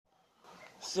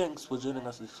Thanks for joining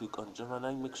us this week on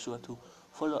Gemini. Make sure to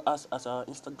follow us at our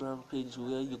Instagram page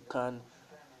where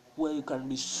you can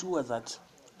be sure that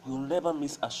you'll never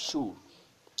miss a show.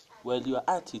 While you're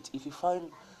at it, if you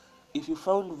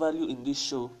found value in this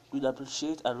show, we'd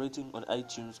appreciate a rating on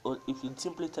iTunes, or if you'd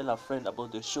simply tell a friend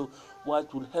about the show,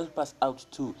 what will help us out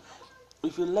too.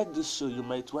 If you like this show, you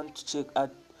might want to check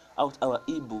out our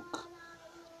ebook